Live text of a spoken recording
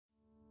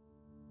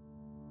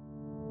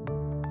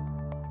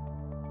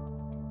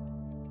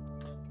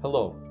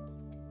Hello,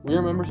 we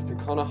are members of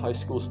Kaukauna High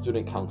School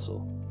Student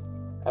Council.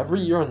 Every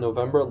year on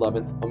November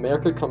 11th,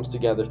 America comes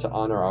together to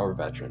honor our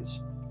veterans.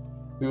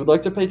 We would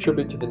like to pay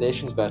tribute to the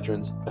nation's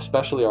veterans,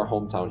 especially our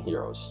hometown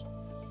heroes.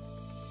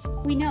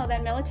 We know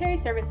that military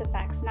service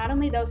affects not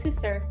only those who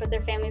serve, but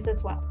their families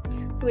as well.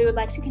 So we would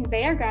like to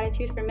convey our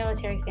gratitude for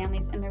military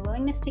families and their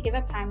willingness to give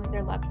up time with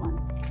their loved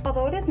ones.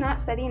 Although it is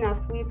not said enough,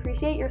 we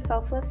appreciate your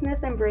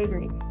selflessness and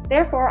bravery.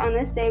 Therefore, on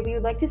this day, we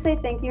would like to say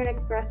thank you and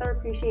express our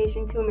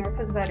appreciation to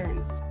America's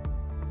veterans.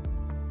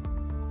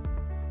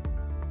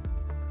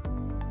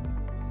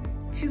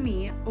 To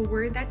me, a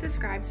word that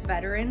describes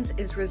veterans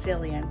is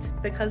resilient,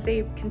 because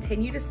they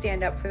continue to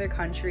stand up for their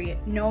country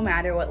no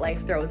matter what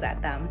life throws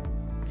at them.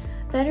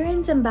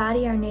 Veterans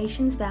embody our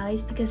nation's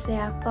values because they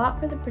have fought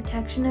for the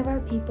protection of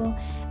our people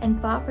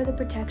and fought for the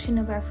protection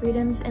of our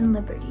freedoms and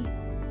liberty.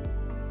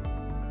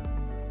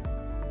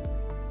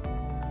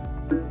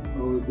 I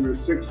was there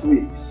 6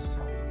 weeks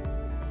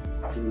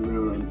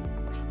in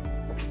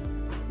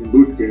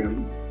boot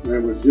camp. I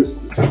was just,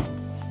 I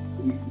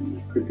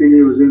think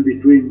it was in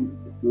between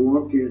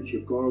Milwaukee and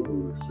Chicago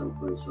or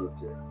someplace out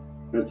there.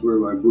 That's where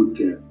my boot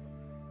camp.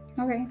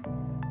 Okay.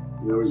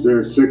 And I was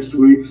there 6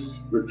 weeks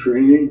for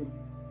training.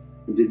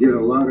 And to get a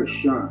lot of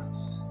shots.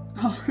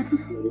 Oh.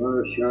 A lot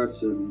of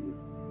shots, and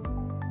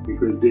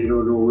because they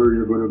don't know where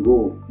you're going to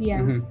go.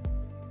 Yeah. You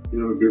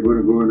know, if you're going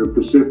to go in the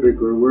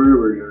Pacific or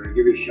wherever, you're going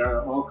to give you a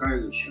shot, all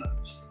kinds of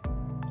shots.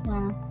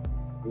 Wow.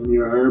 In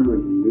your arm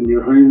and in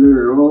your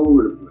hinder and all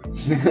over the place.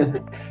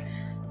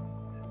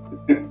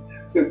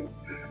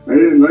 I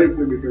didn't like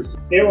them because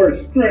they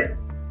were strict.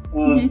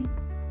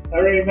 I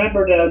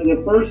remember that the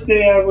first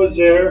day I was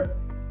there,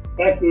 in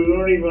fact, we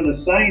weren't even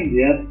assigned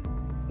yet.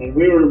 And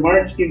we were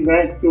marching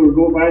back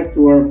go back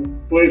to our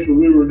place where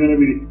we were going to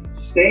be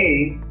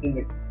staying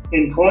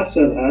in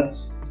Quonset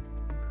huts.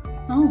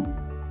 Oh.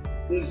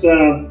 This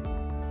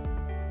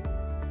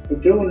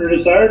platoon or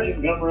the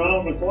sergeant come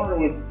around the corner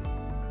with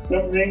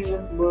some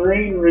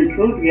Marine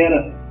recruit. He had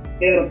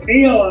a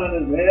pail on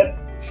his head,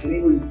 and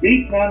he was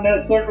beating on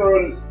that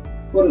sucker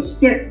with a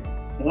stick.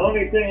 And the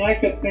only thing I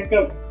could think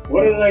of,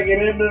 what did I get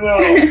into now?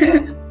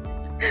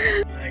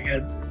 I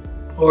got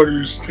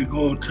orders to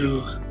go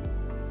to.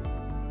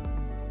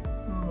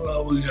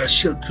 Well, we got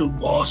shipped to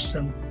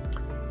Boston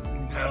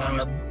and got on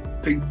a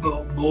big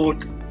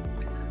boat.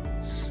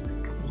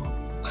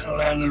 I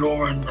landed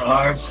over in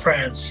Havre,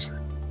 France.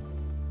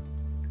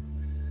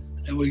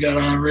 And we got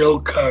on rail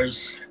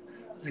cars.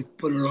 They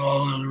put it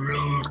all on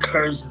rail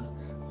cars. And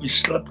we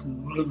slept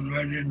and lived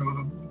right in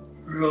the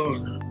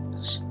rail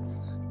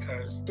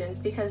cars.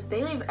 Because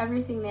they leave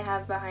everything they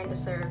have behind to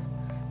serve.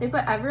 They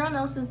put everyone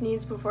else's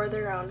needs before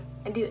their own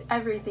and do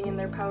everything in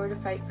their power to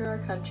fight for our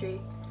country.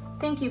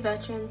 Thank you,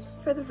 veterans.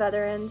 For the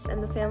veterans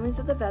and the families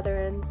of the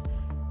veterans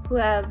who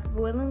have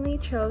willingly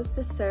chose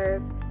to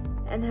serve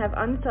and have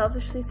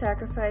unselfishly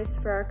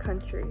sacrificed for our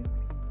country.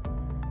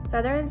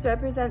 Veterans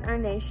represent our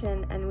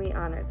nation and we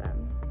honor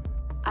them.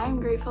 I am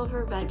grateful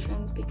for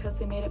veterans because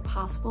they made it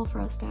possible for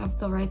us to have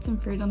the rights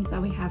and freedoms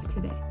that we have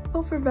today.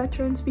 Grateful for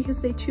veterans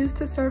because they choose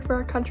to serve for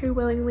our country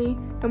willingly,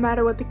 no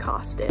matter what the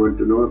cost is. I went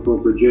to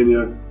Norfolk,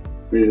 Virginia,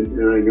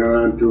 and I got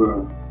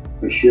onto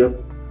a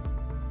ship.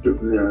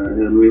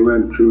 And we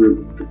went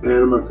through the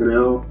Panama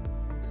Canal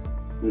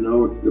and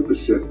out the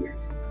Pacific.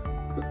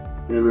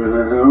 And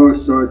I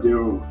always thought, you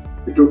know,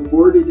 it took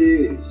 40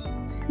 days.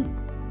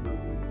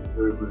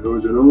 There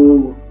was an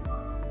old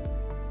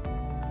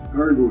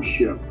cargo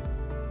ship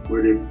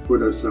where they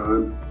put us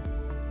on,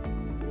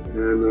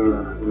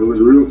 and it was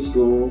real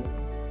slow.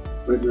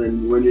 But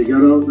then when you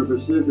got out in the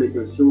Pacific,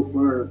 so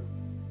far,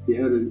 they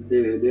had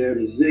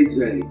a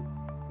zigzag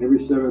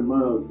every 7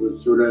 miles,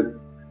 so that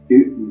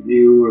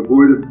you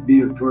avoided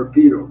being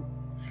torpedoed.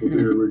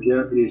 There were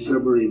Japanese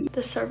submarines.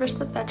 The service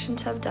that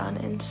veterans have done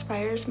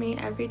inspires me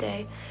every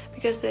day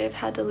because they have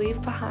had to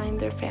leave behind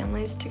their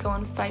families to go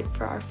and fight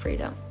for our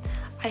freedom.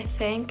 I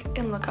thank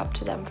and look up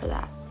to them for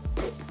that.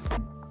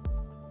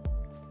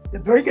 The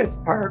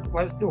biggest part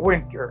was the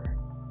winter.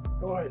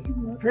 It was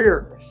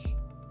fierce.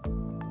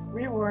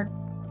 We weren't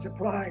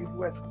supplied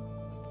with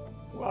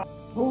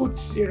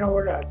boots, you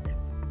know,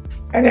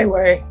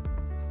 anyway,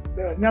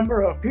 the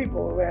number of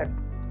people that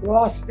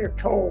lost their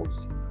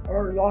toes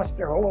or lost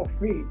their whole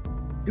feet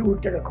due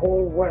to the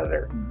cold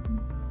weather.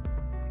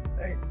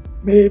 Like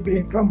me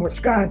being from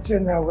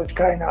Wisconsin, I was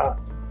kind of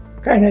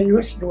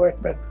used to it,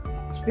 but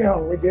still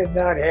we did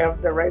not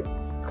have the right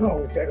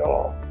clothes at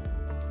all.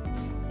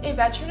 A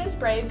veteran is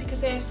brave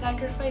because they have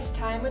sacrificed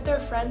time with their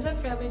friends and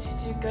family to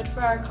do good for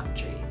our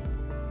country.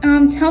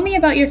 Tell me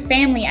about your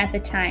family at the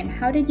time.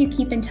 How did you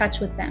keep in touch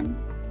with them?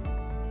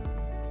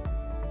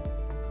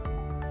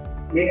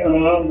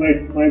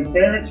 My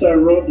parents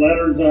wrote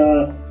letters.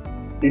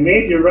 They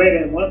made you write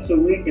it once a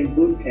week in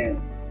boot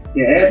camp.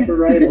 You had to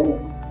write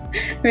home.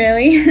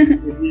 Really? If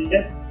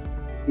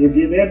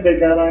you did, they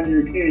got on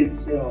your case.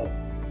 So,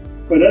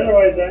 but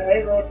otherwise,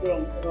 I wrote to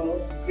them, you know,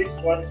 at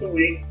least once a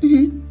week.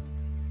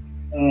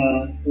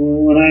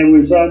 When I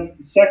was on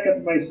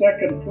my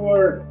second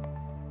tour,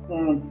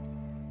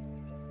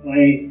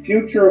 My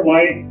future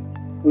wife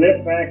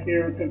lived back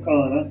here in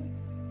Kaukauna,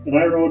 and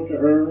I wrote to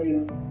her,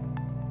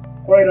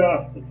 quite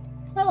often.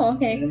 Oh,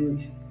 okay.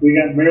 And we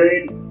got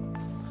married.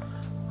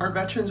 Our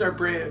veterans are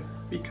brave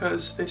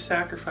because they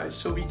sacrifice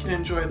so we can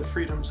enjoy the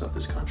freedoms of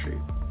this country.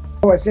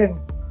 I was in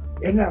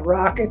a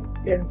rocket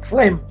in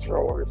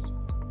flamethrowers.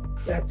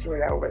 That's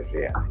what I was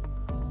in.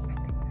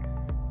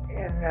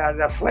 And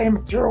the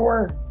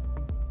flamethrower,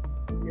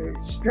 you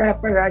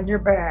strap it on your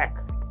back.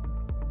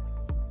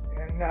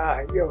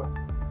 And you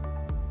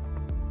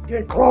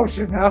get close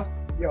enough,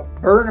 you'll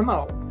burn them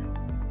out.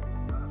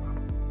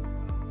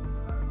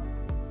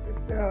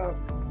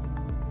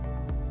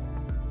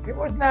 It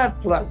was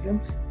not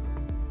pleasant.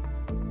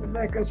 But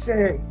like I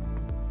say,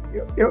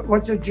 it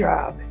was a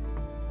job.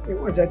 It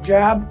was a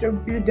job to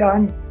be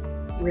done.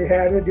 We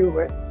had to do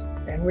it,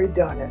 and we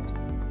done it.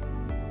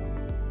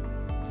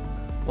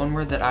 One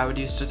word that I would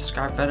use to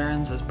describe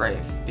veterans is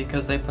brave,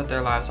 because they put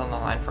their lives on the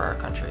line for our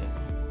country.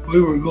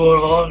 We were going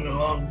along a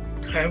long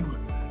time,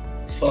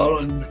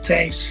 following the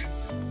tanks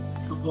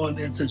going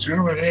into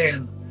Germany,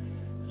 and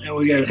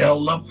we got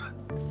held up.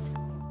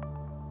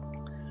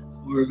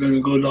 We were going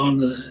to go down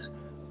to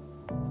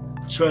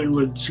join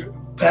with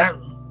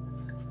Patton,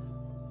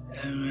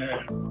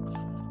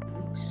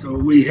 and so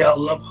we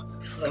held up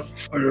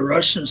for the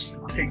Russians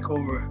to take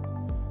over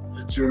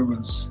the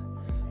Germans.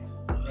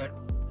 But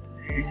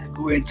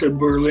going to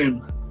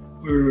Berlin,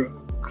 we were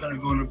going to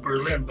go to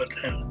Berlin, but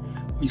then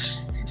we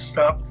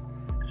stopped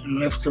and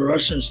left the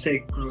Russians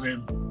take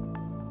Berlin.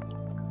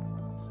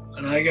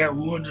 And I got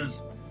wounded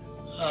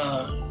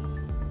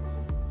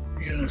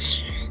in a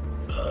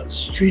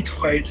street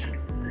fight.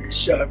 They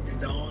shot me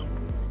down,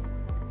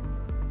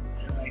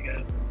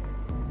 and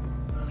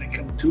when I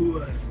come to,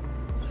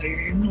 I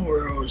didn't know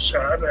where I was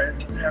shot. I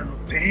didn't have no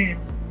pain.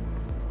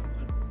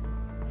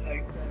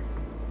 But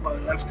my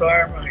left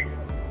arm, I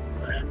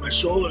had my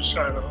shoulder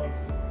shot off,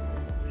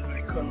 and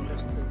I couldn't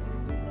lift it.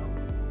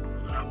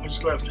 I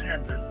was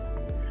left-handed,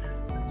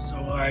 so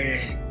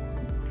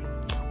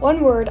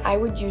One word I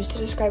would use to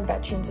describe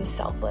veterans is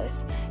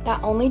selfless.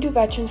 Not only do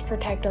veterans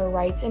protect our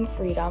rights and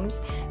freedoms,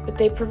 but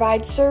they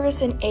provide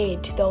service and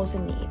aid to those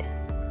in need.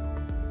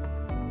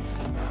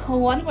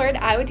 One word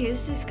I would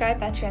use to describe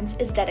veterans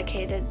is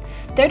dedicated.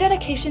 Their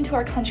dedication to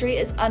our country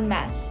is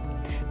unmatched.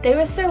 They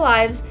risk their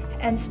lives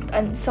and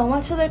spend so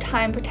much of their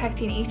time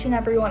protecting each and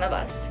every one of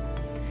us.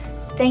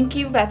 Thank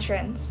you,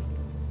 veterans.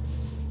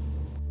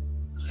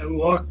 I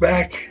walked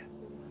back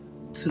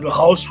to the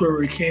house where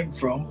we came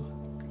from,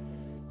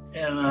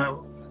 and I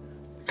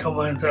come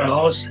into the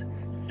house,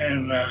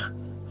 and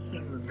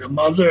the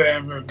mother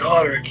and the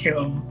daughter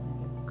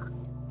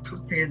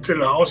took me into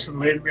the house and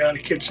laid me on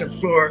the kitchen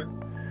floor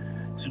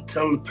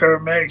until the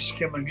paramedics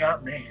came and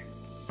got me.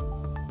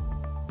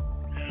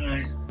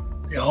 And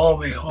they hauled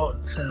me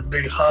home to the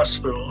big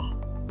hospital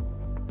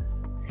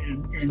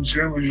in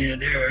Germany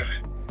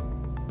there.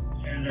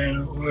 And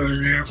then we were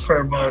there for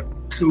about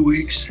 2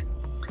 weeks.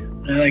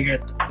 Then I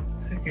got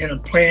in a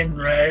plane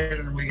ride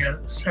and we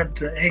got sent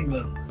to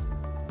England.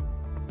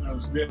 I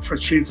was there for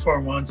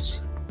 3-4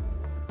 months.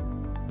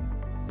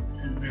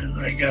 And then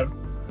I got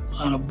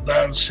on a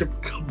battleship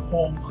to come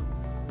home.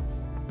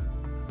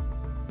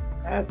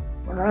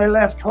 When I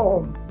left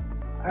home,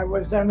 I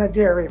was on a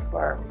dairy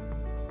farm,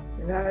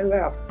 and I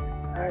left.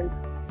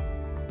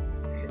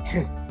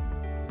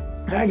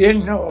 I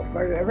didn't know if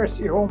I'd ever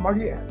see home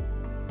again.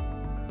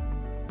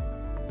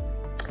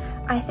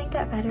 I think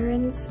that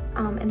veterans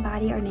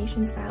embody our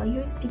nation's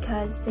values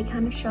because they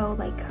kind of show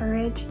like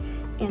courage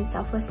and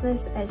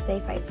selflessness as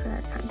they fight for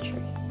our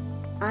country.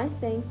 I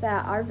think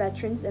that our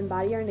veterans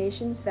embody our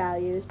nation's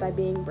values by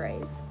being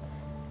brave.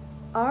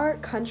 Our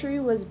country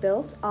was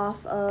built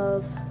off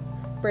of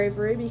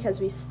bravery because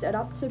we stood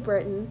up to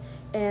Britain,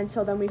 and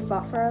so then we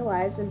fought for our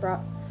lives and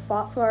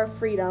fought for our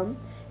freedom.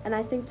 And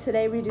I think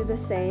today we do the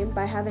same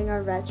by having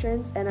our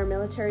veterans and our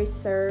military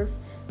serve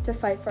to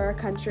fight for our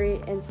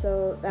country, and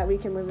so that we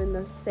can live in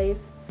the safe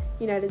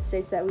United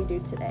States that we do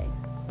today.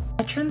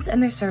 Veterans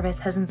and their service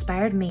has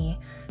inspired me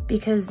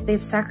because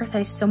they've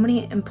sacrificed so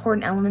many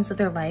important elements of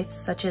their life,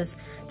 such as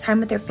time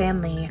with their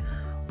family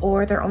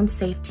or their own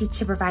safety,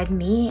 to provide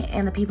me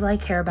and the people I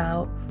care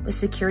about with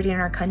security in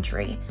our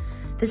country.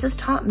 This has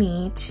taught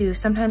me to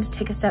sometimes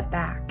take a step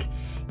back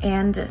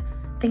and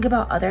think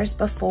about others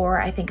before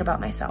I think about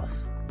myself.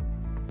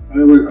 I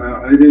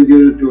didn't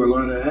get into a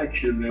lot of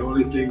action. The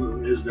only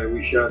thing is that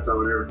we shot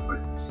down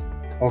airplanes.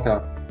 Okay.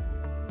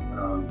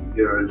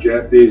 The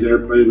Japanese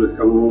airplanes would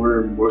come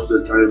over most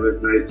of the time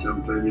at night,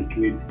 sometime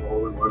between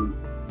 12 and 1,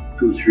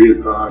 2, 3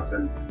 o'clock.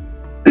 And,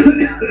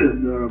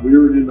 we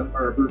were in the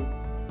harbor,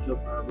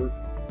 Ship Harbor,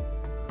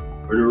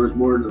 where there was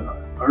more than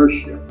our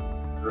ship.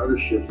 Other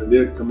ships, and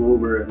they'd come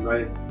over at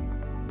night,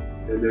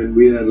 and then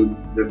we had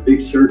the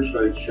big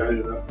searchlight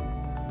shining up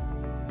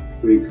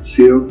so you could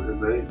see them at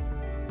night,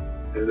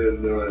 and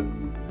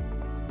then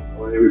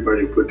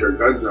everybody put their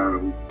guns on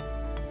them.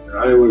 And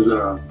I was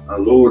a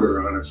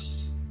loader on a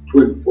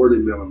twin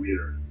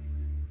 40mm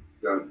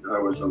gun. I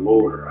was a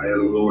loader. I had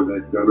to load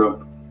that gun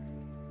up,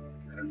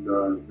 and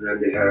And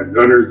then they had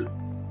Gunner.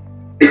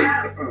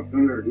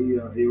 Gunner,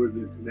 he was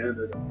in command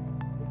of the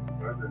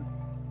gun.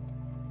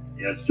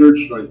 He had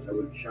searchlights that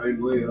would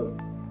shine way up.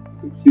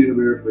 You could see them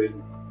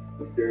airplane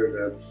up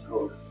there. That's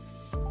how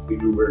we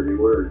knew where they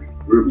were.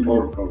 Real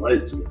powerful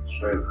lights that would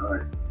shine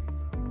high.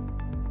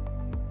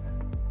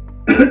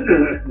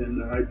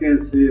 And I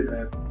can't say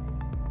that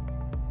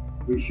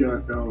we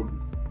shot down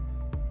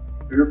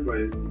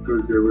airplanes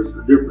because there was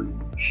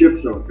different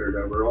ships out there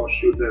that were all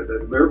shooting at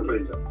them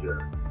airplanes up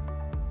there.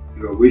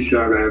 You know, we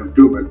shot at them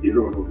too, but you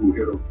don't know who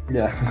hit them.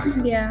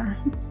 Yeah. Yeah.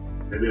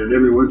 And then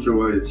every once in a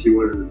while, you'd see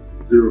one of the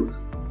zero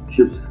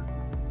ships,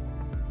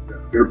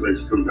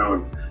 airplanes come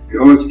down. They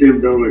always came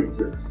down like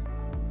this,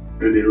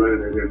 and they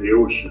landed in the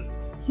ocean.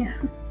 Yeah.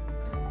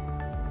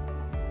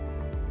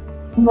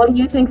 What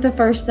do you think the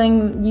first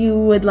thing you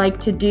would like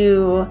to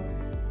do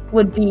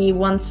would be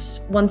once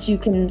you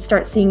can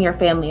start seeing your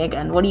family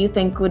again? What do you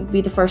think would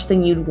be the first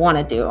thing you'd want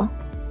to do?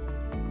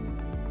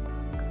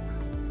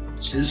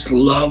 Just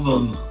love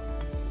them.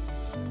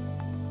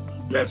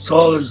 That's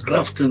all that's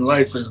left in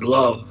life is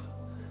love.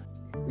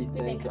 We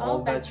thank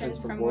all veterans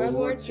from World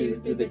War II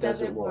through the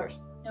Desert Wars,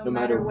 no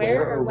matter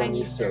where or when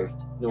you served,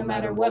 no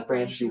matter what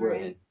branch you were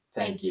in.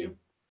 Thank you.